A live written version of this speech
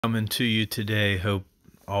Coming to you today. Hope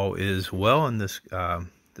all is well. And this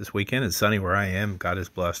weekend it's sunny where I am. God has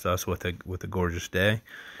blessed us with a gorgeous day.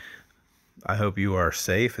 I hope you are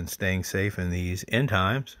safe and staying safe in these end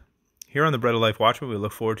times. Here on the Bread of Life Watchman, we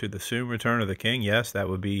look forward to the soon return of the King. Yes, that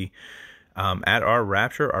would be at our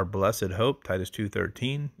rapture, our blessed hope, Titus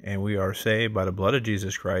 2:13, and we are saved by the blood of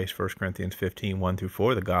Jesus Christ, 1 Corinthians 15,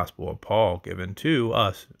 1-4, the gospel of Paul, given to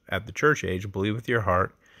us at the church age. Believe with your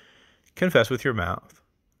heart, confess with your mouth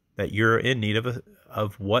that you're in need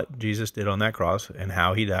of what Jesus did on that cross and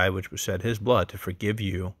how he died, which was shed his blood to forgive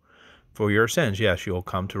you for your sins. Yes, you'll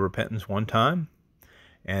come to repentance one time,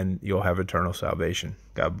 and you'll have eternal salvation.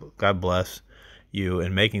 God bless you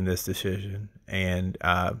in making this decision, and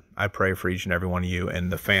I pray for each and every one of you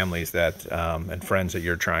and the families that and friends that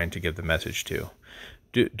you're trying to give the message to.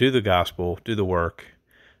 Do the gospel, do the work,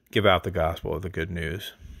 give out the gospel of the good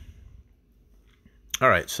news. All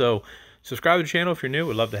right, so subscribe to the channel if you're new.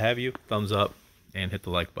 We'd love to have you. Thumbs up and hit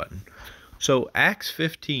the like button. So Acts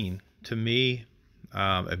 15, to me,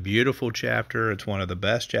 a beautiful chapter. It's one of the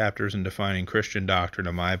best chapters in defining Christian doctrine,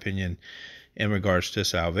 in my opinion, in regards to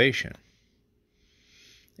salvation.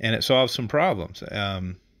 And it solves some problems.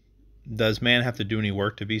 Does man have to do any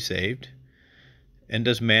work to be saved? And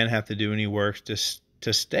does man have to do any work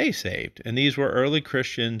to stay saved? And these were early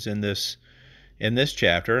Christians in this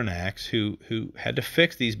chapter in Acts who had to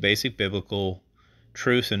fix these basic biblical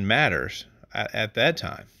truths and matters at that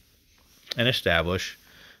time and establish,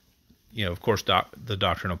 of course, the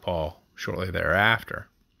doctrine of Paul shortly thereafter,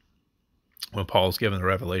 when Paul is given the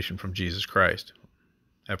revelation from Jesus Christ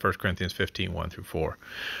at 1 Corinthians 15, 1-4.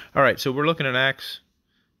 All right, so we're looking at Acts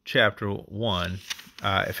chapter 1,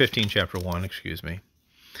 15 chapter 1, excuse me.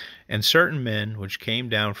 And certain men which came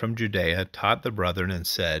down from Judea taught the brethren and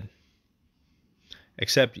said,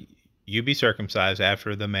 except you be circumcised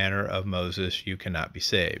after the manner of Moses, you cannot be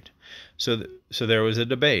saved. So there was a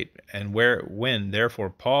debate, and when therefore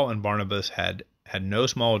Paul and Barnabas had no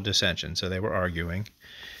small dissension, so they were arguing,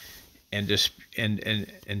 and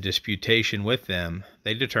in disputation with them,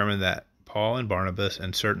 they determined that Paul and Barnabas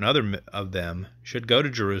and certain other of them should go to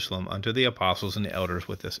Jerusalem unto the apostles and the elders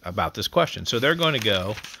about this question. So they're going to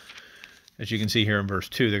go, as you can see here in verse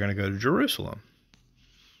 2, they're going to go to Jerusalem.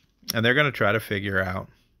 And they're going to try to figure out,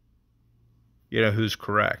 who's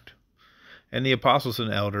correct. And the apostles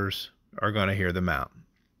and elders are going to hear them out.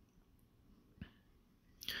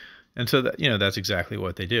 And so that's exactly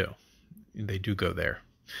what they do. They do go there.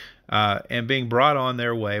 And being brought on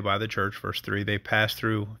their way by the church, verse 3, they passed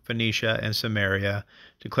through Phoenicia and Samaria,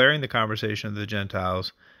 declaring the conversation of the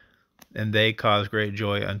Gentiles, and they caused great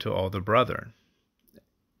joy unto all the brethren.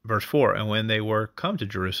 Verse 4, and when they were come to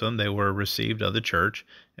Jerusalem, they were received of the church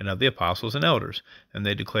and of the apostles and elders, and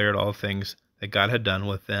they declared all things that God had done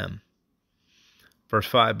with them. Verse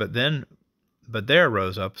 5, but there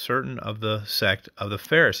rose up certain of the sect of the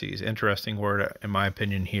Pharisees. Interesting word, in my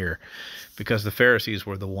opinion, here, because the Pharisees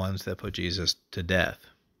were the ones that put Jesus to death,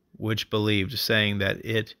 which believed, saying that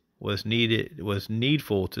it was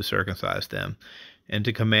needful to circumcise them, and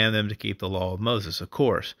to command them to keep the law of Moses. Of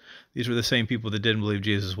course, these were the same people that didn't believe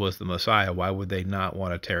Jesus was the Messiah. Why would they not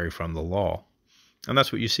want to tarry from the law? And that's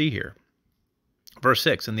what you see here. Verse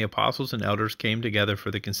 6, and the apostles and elders came together for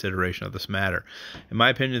the consideration of this matter. In my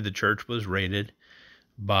opinion, the church was raided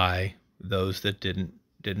by those that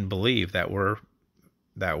didn't believe, that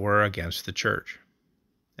were against the church.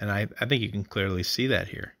 And I think you can clearly see that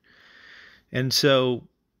here. And so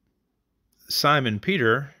Simon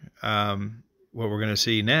Peter, what we're going to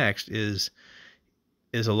see next is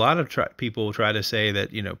a lot of people try to say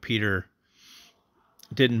that, Peter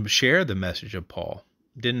didn't share the message of Paul,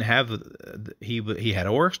 didn't have, he had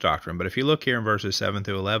a works doctrine. But if you look here in verses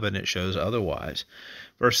 7-11, it shows otherwise.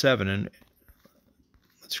 Verse 7, and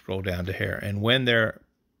let's scroll down to here. And when there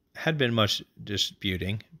had been much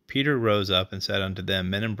disputing, Peter rose up and said unto them,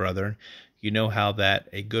 men and brethren, you know how that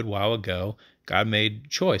a good while ago God made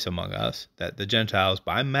choice among us, that the Gentiles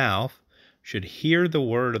by mouth should hear the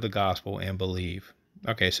word of the gospel and believe.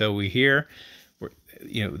 Okay, so we hear,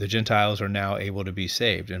 the Gentiles are now able to be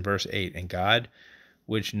saved. In verse 8, and God,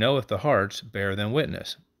 which knoweth the hearts, bear them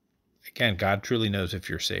witness. Again, God truly knows if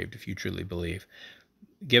you're saved, if you truly believe.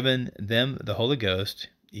 Given them the Holy Ghost,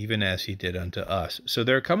 even as he did unto us. So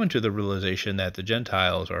they're coming to the realization that the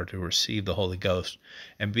Gentiles are to receive the Holy Ghost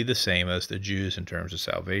and be the same as the Jews in terms of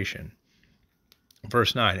salvation.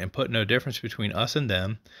 Verse 9, and put no difference between us and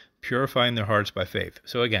them, purifying their hearts by faith.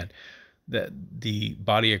 So again, the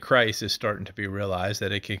body of Christ is starting to be realized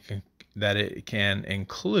that it can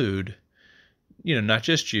include, not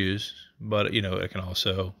just Jews, but it can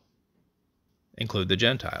also include the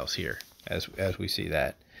Gentiles here, as we see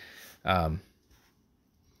that. In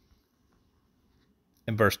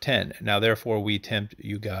verse 10, now therefore we tempt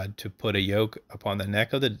you, God, to put a yoke upon the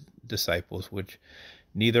neck of the disciples, which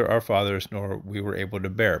neither our fathers nor we were able to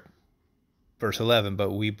bear. Verse 11,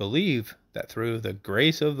 but we believe that through the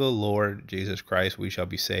grace of the Lord Jesus Christ we shall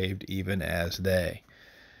be saved, even as they.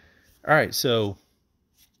 All right, so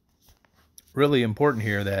really important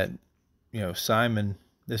here that, Simon,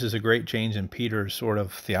 this is a great change in Peter's sort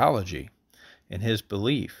of theology and his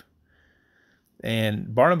belief.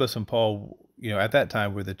 And Barnabas and Paul, at that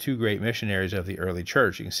time were the two great missionaries of the early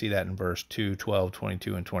church. You can see that in verse 2, 12,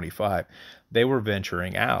 22, and 25. They were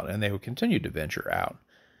venturing out, and they would continue to venture out.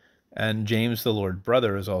 And James, the Lord's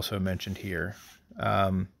brother, is also mentioned here,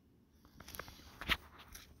 in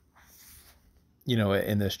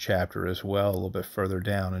this chapter as well, a little bit further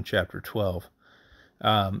down in chapter 12.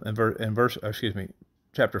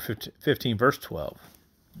 Chapter 15, verse 12.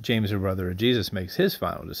 James, the brother of Jesus, makes his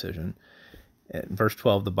final decision. In verse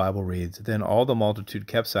 12, the Bible reads, then all the multitude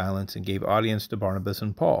kept silence and gave audience to Barnabas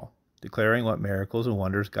and Paul, declaring what miracles and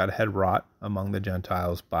wonders God had wrought among the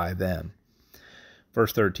Gentiles by them.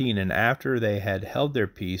 Verse 13, and after they had held their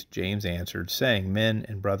peace, James answered, saying, men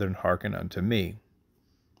and brethren, hearken unto me.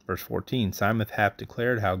 Verse 14, Simon hath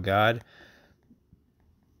declared how God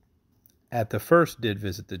at the first did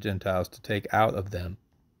visit the Gentiles to take out of them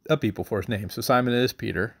a people for his name. So Simon is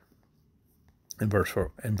Peter in verse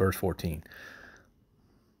 14.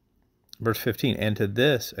 Verse 15, and to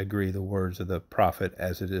this agree the words of the prophet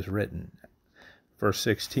as it is written. Verse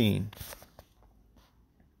 16,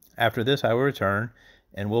 after this I will return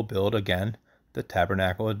and will build again the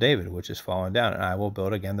tabernacle of David, which is fallen down, and I will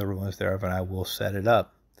build again the ruins thereof, and I will set it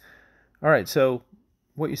up. All right, so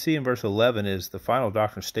what you see in verse 11 is the final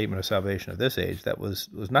doctrinal statement of salvation of this age that was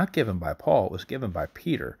not given by Paul, it was given by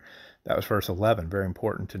Peter. That was verse 11, very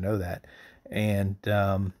important to know that. And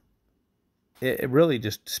it really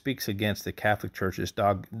just speaks against the Catholic Church's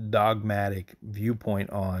dogmatic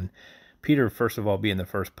viewpoint on Peter, first of all, being the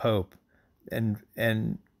first pope, and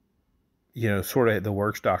sort of the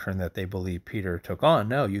works doctrine that they believe Peter took on.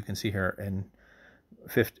 No, you can see here in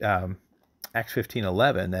Acts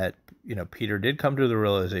 15:11 that Peter did come to the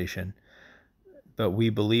realization, but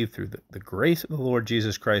we believe through the grace of the Lord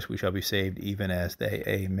Jesus Christ we shall be saved, even as they.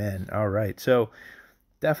 Amen. All right, so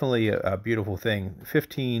definitely a beautiful thing.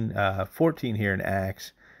 14 here in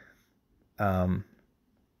Acts, Simon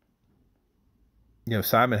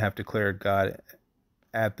have declared God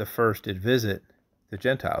at the first did visit the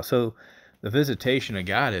Gentiles. So the visitation of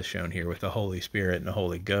God is shown here with the Holy Spirit and the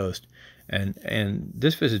Holy Ghost, and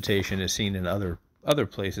this visitation is seen in other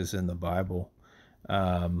places in the Bible.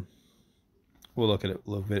 We'll look at it,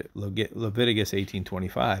 Leviticus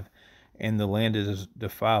 18:25, and the land is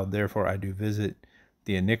defiled, therefore I do visit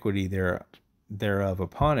the iniquity thereof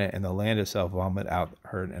upon it, and the land itself vomit out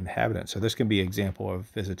her inhabitants. So this can be an example of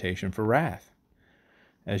visitation for wrath,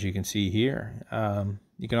 as you can see here.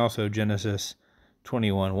 You can also Genesis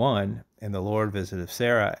 21:1, and the Lord visited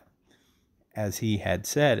Sarah as he had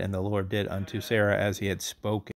said, and the Lord did unto Sarah as he had spoken.